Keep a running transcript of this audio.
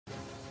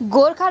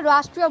गोर्खा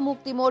राष्ट्रिय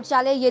मुक्ति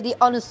मोर्चाले यदि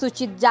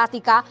अनुसूचित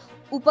जातिका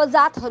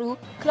उपजातहरू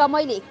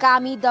क्रमैले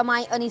कामी,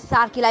 दमाई अनि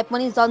सार्कीलाई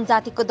पनि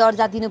जनजातिको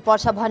दर्जा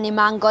दिनुपर्छ भन्ने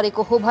माग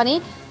गरेको हो भने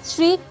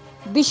श्री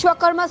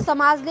विश्वकर्मा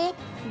समाजले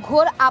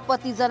घोर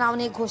आपत्ति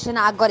जनाउने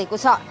घोषणा गरेको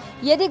छ।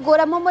 यदि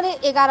गोरामुमोले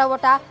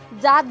 11वटा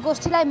जात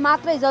गोष्ठीलाई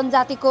मात्रै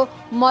जनजातिको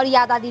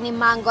मर्यादा दिने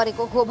माग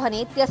गरेको हो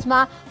भने त्यसमा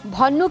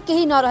भन्नु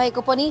केही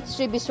नरहेको पनि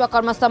श्री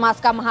विश्वकर्मा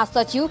समाजका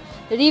महासचिव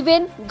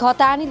रिवेन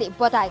घतानीले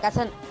बताएका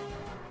छन्।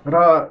 र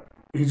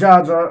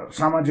हिजोआज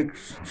सामाजिक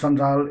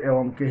सञ्जाल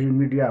एवं केही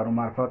मिडियाहरू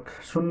मार्फत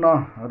सुन्न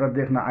र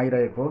देख्न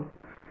आइरहेको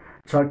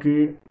छ कि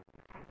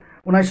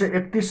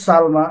 1931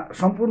 सालमा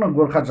सम्पूर्ण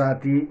गोर्खा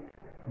जाति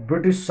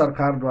ब्रिटिस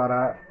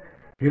सरकारद्वारा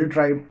हिल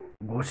ट्राइब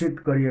घोषित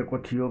गरिएको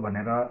थियो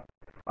भनेर,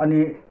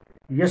 अनि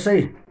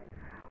यसै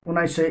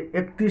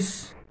 1931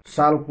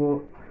 सालको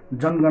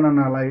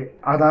जनगणनालाई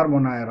आधार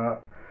बनाएर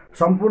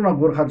सम्पूर्ण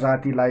गोर्खा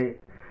जातिलाई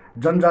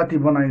जनजाति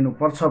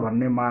बनाइनुपर्छ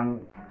भन्ने माग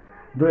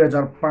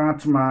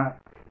 2005 मा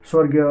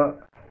स्वर्गीय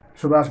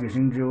सुभाष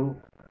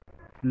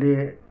घिसिङज्यूले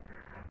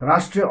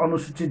राष्ट्रिय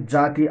अनुसूचित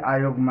जाति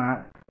आयोगमा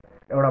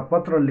एउटा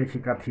पत्र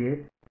लेखेका थिए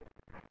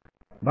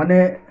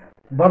भने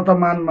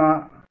वर्तमानमा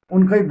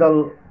उनकै दल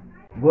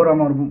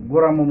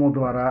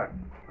गोरामुमोद्वारा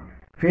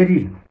फेरि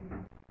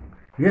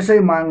यसै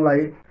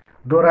मागलाई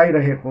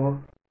दोहोऱ्याइरहेको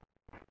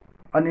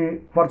अनि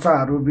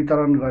पर्चाहरू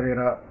वितरण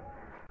गरेर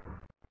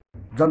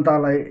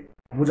जनतालाई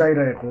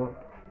बुझाइरहेको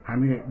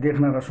हामी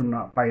देख्न र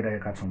सुन्न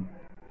पाइरहेका छौँ।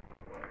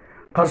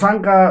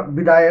 खरसाङका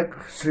विधायक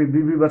श्री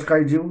बिबी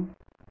बच्काईज्यू,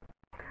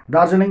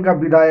 दार्जिलिङका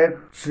विधायक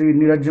श्री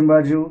निरज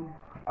जिम्बाज्यू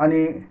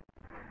अनि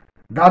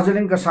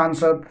दार्जिलिङका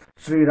सांसद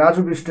श्री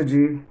राजु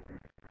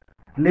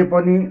विष्टजीले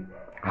पनि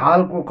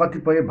हालको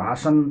कतिपय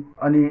भाषण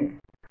अनि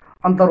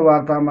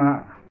अन्तर्वार्तामा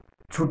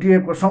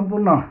छुटिएको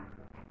सम्पूर्ण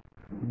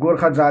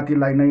गोर्खा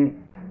जातिलाई नै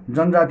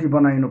जनजाति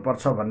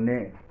बनाइनुपर्छ भन्ने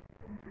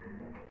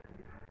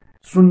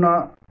सुन्न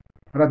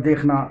र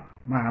देख्नमा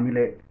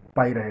हामीले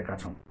पाइरहेका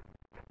छौँ।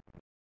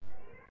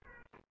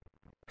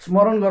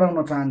 स्मरण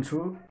गराउन चाहन्छु,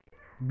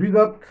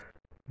 विगत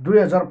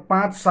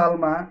 2005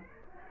 सालमा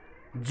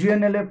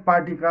जिएनएलएफ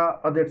पार्टीका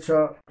अध्यक्ष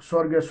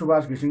स्वर्गीय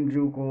सुभाष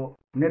घिसिङज्यूको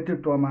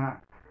नेतृत्वमा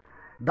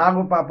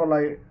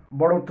दागोपापोलाई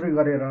बढोत्तरी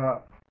गरेर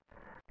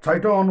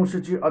 6औं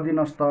अनुसूची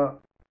अधीनस्थ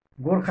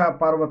गोर्खा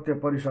पार्वत्य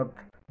परिषद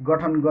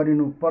गठन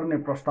गरिनुपर्ने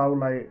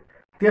प्रस्तावलाई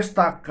त्यस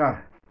ताकका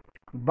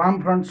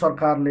वामफ्रन्ट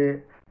सरकारले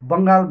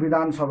बङ्गाल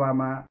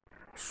विधानसभामा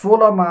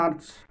 16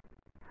 मार्च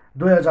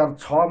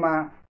 2006 मा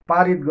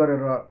पारित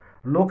गरेर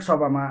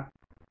लोकसभामा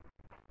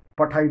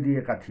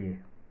पठाइदिएका थिए।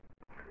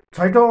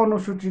 6औं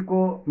अनुसूचीको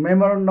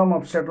मेमोरेन्डम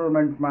अफ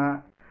सेटलमेन्टमा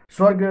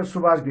स्वर्गीय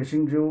सुभाष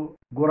घिसिङज्यू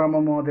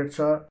गोरामुमो अध्यक्ष,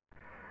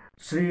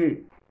 श्री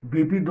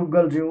भिपी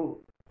दुग्गलज्यू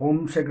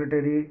होम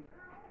सेक्रेटरी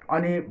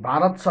अनि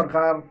भारत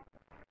सरकार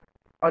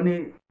अनि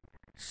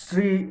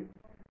श्री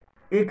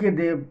एके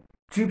देव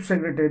चिफ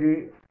सेक्रेटरी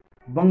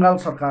बङ्गाल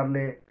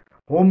सरकारले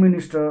होम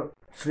मिनिस्टर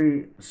श्री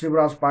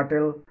शिवराज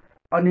पाटेल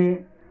अनि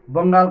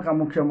बङ्गालका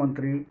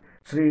मुख्यमन्त्री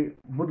श्री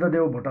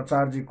बुद्धदेव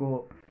भट्टाचार्यजीको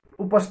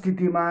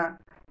उपस्थितिमा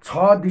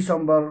 6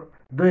 डिसेम्बर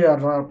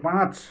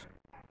 2005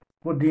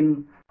 को दिन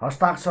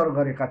हस्ताक्षर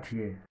गरेका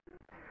थिए।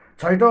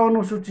 6औं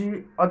अनुसूची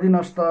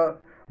अधीनस्थ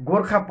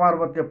गोर्खा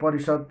पार्वत्य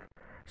परिषद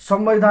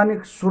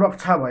संवैधानिक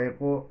सुरक्षा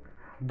भएको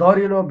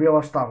दरिलो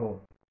व्यवस्था हो,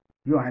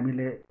 यो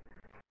हामीले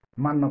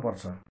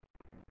मान्नुपर्छ।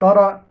 तर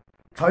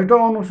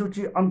 6औं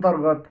अनुसूची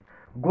अन्तर्गत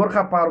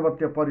गोर्खा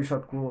पार्वत्य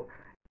परिषदको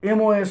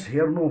एमओएस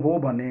हेर्नु हो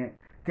भने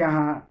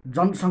त्यहाँ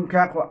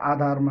जनसङ्ख्याको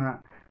आधारमा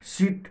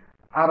सिट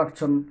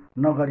आरक्षण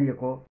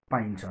नगरिएको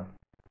पाइन्छ।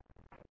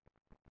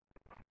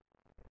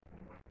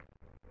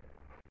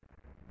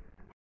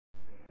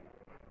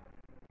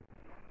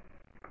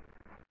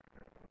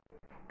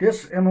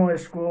 त्यस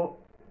एमओएसको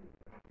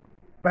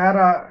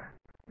प्यारा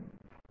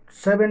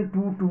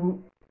 722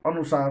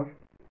 अनुसार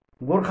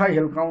गोर्खा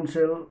हिल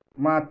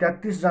काउन्सिलमा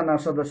 33 जना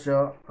सदस्य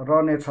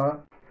रहनेछ,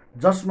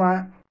 जसमा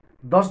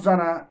 10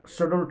 जना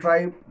शेड्युल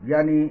ट्राइब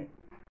यानि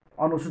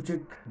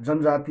अनुसूचित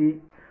जनजाति,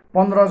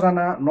 15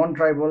 जना नन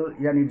ट्राइबल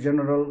यानि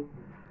जेनरल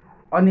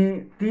अनि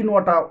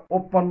 3वटा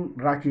ओपन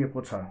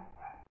राखिएको छ।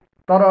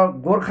 तर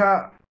गोर्खा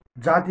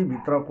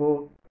जातिभित्रको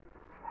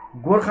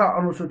गोर्खा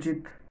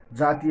अनुसूचित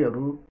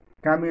जातिहरू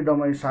कामी,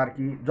 दमाई,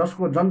 सार्की,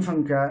 जसको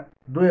जनसङ्ख्या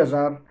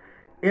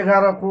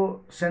 2011 को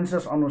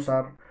सेन्सस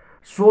अनुसार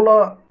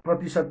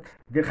 16%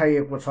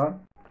 देखाइएको छ,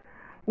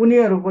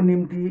 उनीहरूको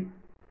निम्ति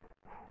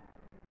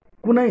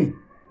कुनै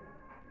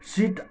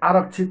सिट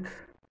आरक्षित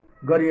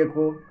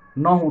गरिएको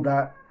नहुँदा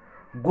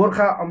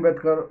गोर्खा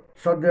अम्बेडकर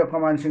सध्य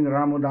कमान सिंह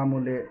रामु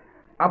दामुले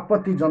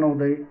आपत्ति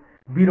जनाउँदै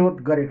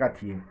विरोध गरेका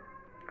थिए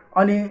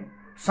अनि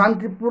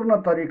शान्तिपूर्ण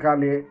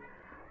तरिकाले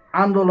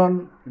आन्दोलन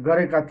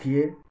गरेका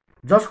थिए,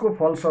 जसको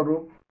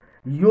फलस्वरूप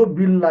यो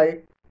बिललाई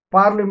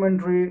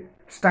पार्लिमेन्ट्री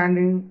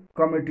स्ट्यान्डिङ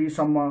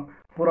कमिटीसम्म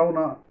पुर्याउन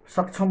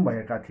सक्षम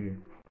भएका थिए।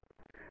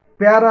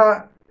 प्यारा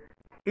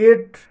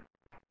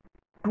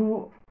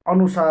 8(2)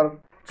 अनुसार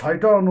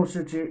 6औं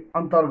अनुसूची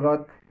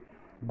अन्तर्गत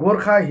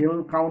गोर्खा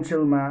हिल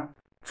काउन्सिलमा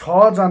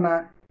 6 जना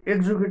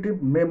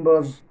एक्जिक्युटिभ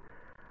मेम्बर्स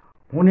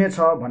हुनेछ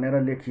भनेर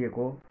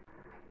लेखिएको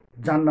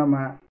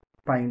जान्नमा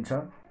पाइन्छ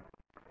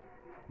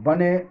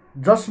भने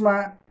जसमा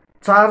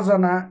 4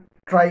 जना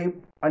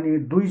ट्राइब अनि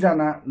 2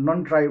 जना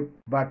नन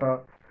ट्राइबबाट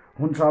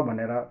हुन्छ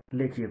भनेर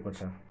लेखिएको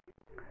छ।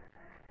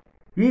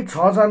 यी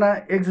 6 जना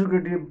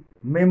एक्जिक्युटिभ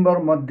मेम्बर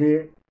मध्ये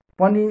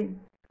पनि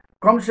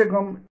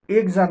कमसेकम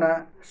 1 जना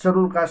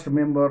शेड्युल कास्ट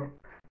मेम्बर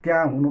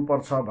त्यहाँ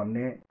हुनुपर्छ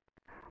भन्ने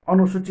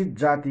अनुसूचित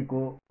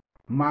जातिको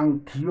माग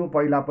थियो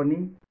पहिला पनि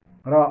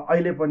र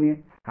अहिले पनि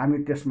हामी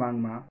त्यस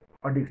मागमा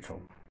अडिग छौँ।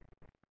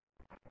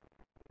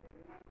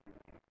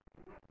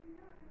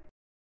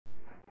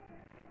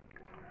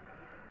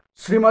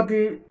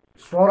 श्रीमती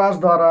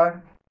स्वराजद्वारा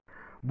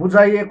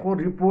बुझाइएको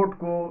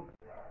रिपोर्टको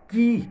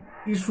की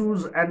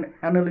इस्युज एन्ड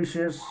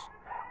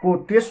एनालिसिसको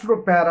तेस्रो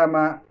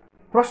प्यारामा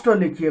प्रश्न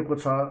लेखिएको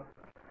छ,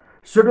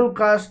 schedule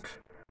caste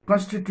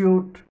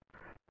constitute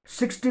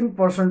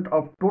 16%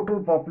 of total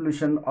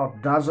population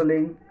of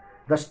Darjeeling.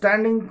 The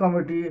Standing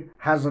Committee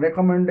has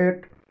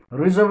recommended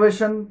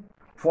reservation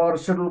for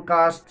scheduled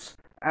castes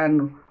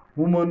and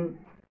women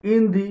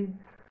in the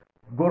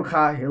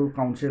Gorkha Hill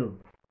Council.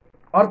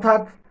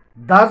 अर्थात्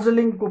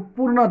दार्जिलिङको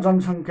पूर्ण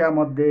जनसङ्ख्या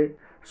मध्ये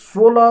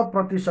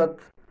 16%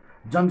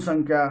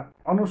 जनसङ्ख्या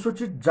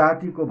अनुसूचित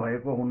जातिको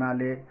भएको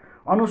हुनाले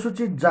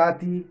अनुसूचित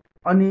जाति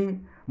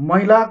अनि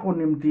महिलाको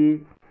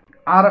निम्ति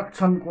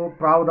आरक्षणको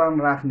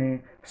प्रावधान राख्ने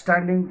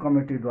स्ट्यान्डिङ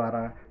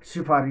कमिटीद्वारा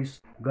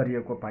सिफारिस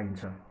गरिएको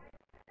पाइन्छ।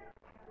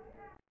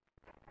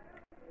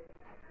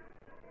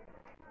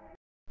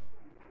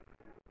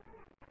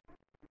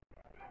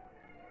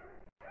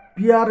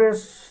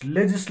 PRS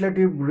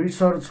लेजिस्लेटिभ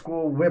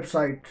रिसर्चको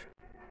वेबसाइट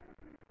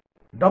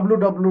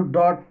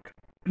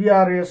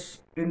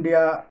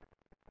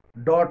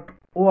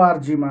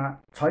www.prsindia.org मा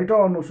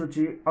 6औं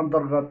अनुसूची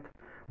अन्तर्गत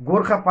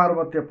गोर्खा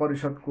पार्वत्य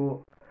परिषदको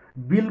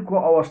बिलको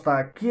अवस्था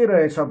के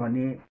रहेछ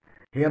भनी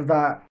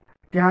हेर्दा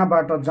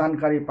त्यहाँबाट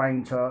जानकारी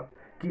पाइन्छ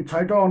कि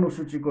 6औं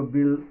अनुसूचीको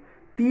बिल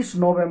 30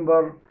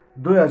 नोभेम्बर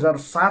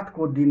 2007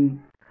 को दिन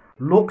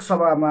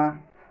लोकसभामा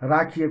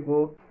राखिएको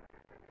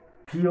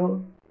थियो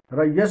र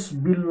यस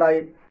बिललाई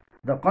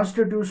the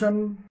constitution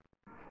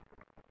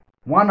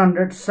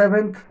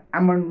 107th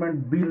amendment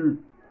bill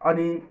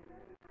अनि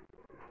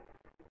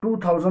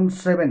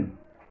 2007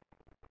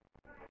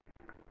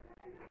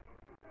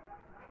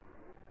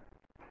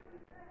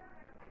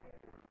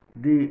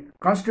 The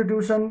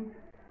Constitution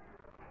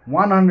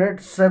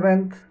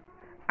 107th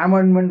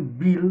Amendment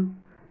Bill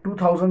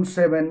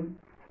 2007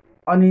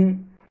 अनि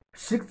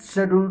 6th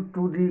Schedule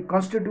to the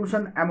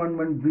Constitution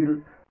Amendment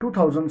Bill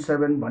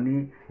 2007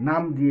 भनी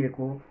नाम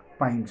दिएको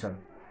पाइन्छ।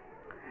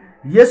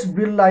 यस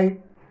बिललाई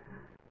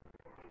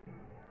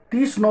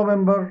 30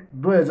 नोभेम्बर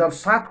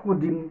 2007 को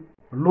दिन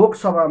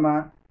लोकसभामा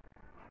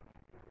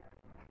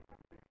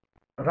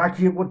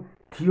राखिएको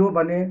थियो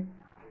भने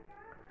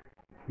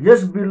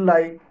यस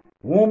बिललाई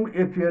होम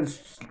एफेयर्स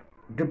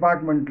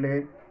डिपार्टमेन्टले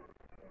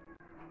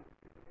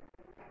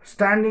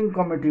स्ट्यान्डिङ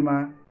कमिटीमा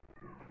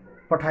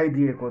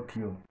पठाइदिएको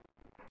थियो,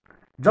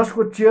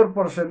 जसको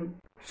चेयरपर्सन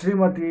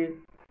श्रीमती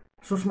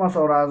सुषमा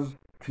स्वराज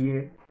थिए।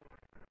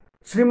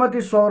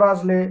 श्रीमती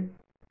स्वराजले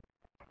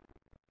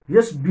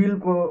यस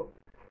बिलको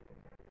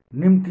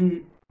निम्ति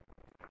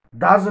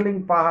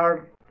दार्जिलिङ पहाड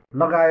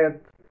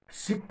लगायत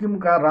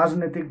सिक्किमका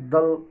राजनीतिक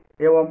दल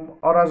एवं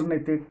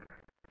अराजनीतिक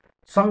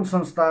सङ्घ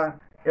संस्था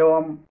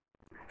एवं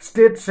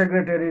स्टेट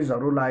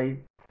सेक्रेटरिजहरूलाई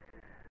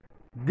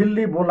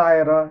दिल्ली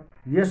बोलाएर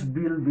यस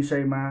बिल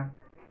विषयमा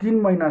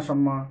 3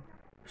 महिनासम्म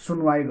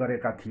सुनवाई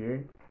गरेका थिए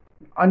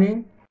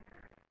अनि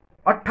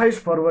 28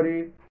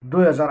 फरवरी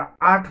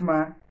 2008 मा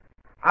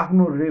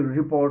आफ्नो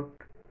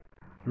रिपोर्ट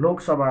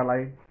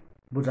लोकसभालाई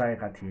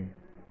बुझाएका थिए।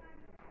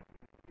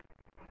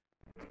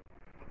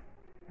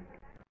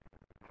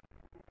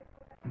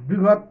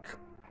 विगत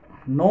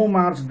 9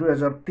 मार्च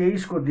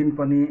 2023 को दिन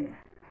पनि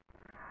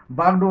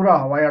बागडोग्रा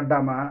हवाई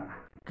अड्डामा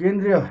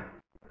केन्द्रीय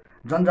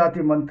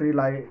जनजाति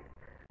मन्त्रीलाई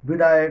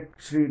विधायक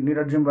श्री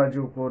निरज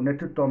जिम्बाज्यूको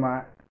नेतृत्वमा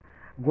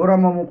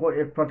गोरामुमोको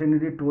एक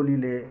प्रतिनिधि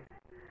टोलीले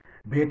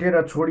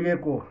भेटेर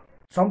छोडिएको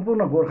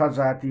सम्पूर्ण गोर्खा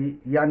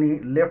जाति यानी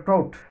लेफ्ट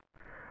आउट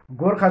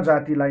गोर्खा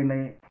जातिलाई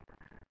नै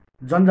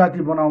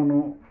जनजाति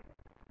बनाउनु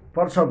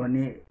पर्छ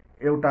भनी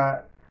एउटा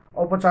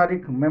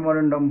औपचारिक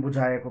मेमोरेन्डम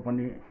बुझाएको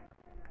पनि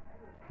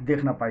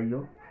देख्न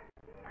पाइयो।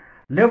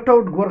 लेफ्ट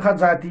आउट गोर्खा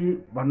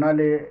जाति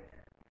भन्नाले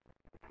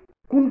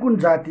कुन कुन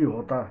जाति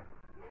हो त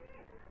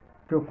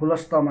त्यो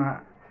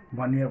खुलस्तमा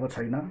भनिएको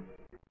छैन।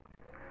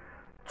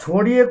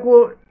 छोडिएको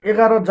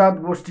 11 जात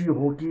गोष्ठी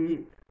हो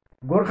कि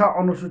गोर्खा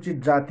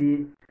अनुसूचित जाति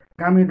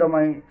कामी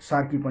दमाई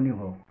सार्की पनि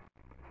हो,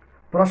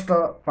 प्रश्न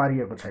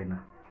पारिएको छैन।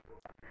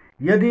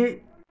 यदि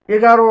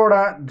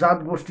 11वटा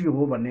जात गोष्ठी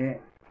हो भने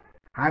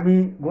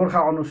हामी गोर्खा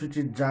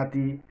अनुसूचित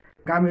जाति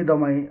कामी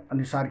दमाई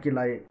अनि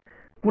सार्कीलाई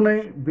कुनै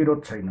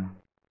विरोध छैन,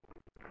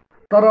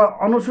 तर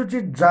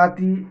अनुसूचित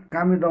जाति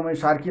कामी दमाई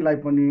सार्कीलाई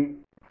पनि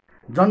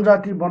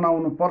जनजाति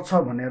बनाउनु पर्छ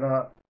भनेर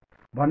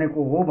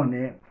भनेको हो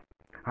भने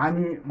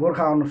हामी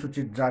गोर्खा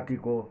अनुसूचित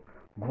जातिको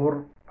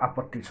घोर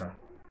आपत्ति छ।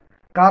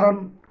 कारण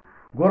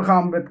गोर्खा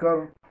अम्बेडकर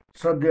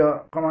श्रद्धेय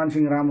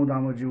कमानसिंह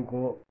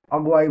रामुदामुज्यूको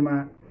अगुवाईमा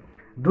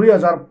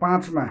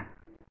 2005मा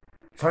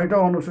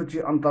 6औं अनुसूची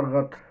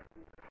अन्तर्गत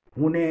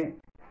हुने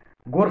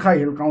गोर्खा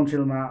हिल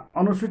काउन्सिलमा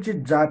अनुसूचित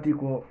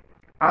जातिको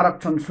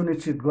आरक्षण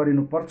सुनिश्चित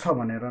गरिनुपर्छ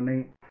भनेर नै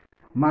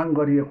माग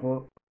गरिएको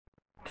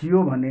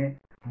थियो भने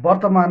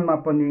वर्तमानमा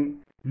पनि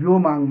यो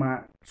मागमा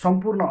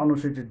सम्पूर्ण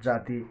अनुसूचित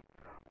जाति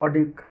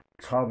अडिग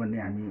छ भन्ने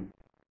हामी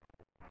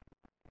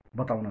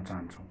बताउन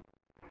चाहन्छौँ।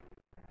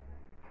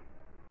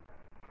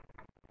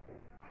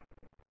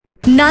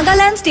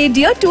 Nagaland state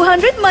dear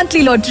 200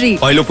 monthly lottery.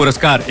 पहिलो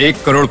पुरस्कार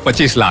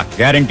 1,25,00,000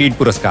 ग्यारेन्टीड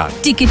पुरस्कार।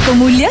 टिकटको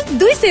मूल्य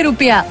 200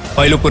 रुपैयाँ।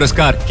 पहिलो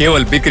पुरस्कार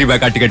केवल बिक्री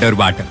भएका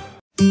टिकटहरूबाट।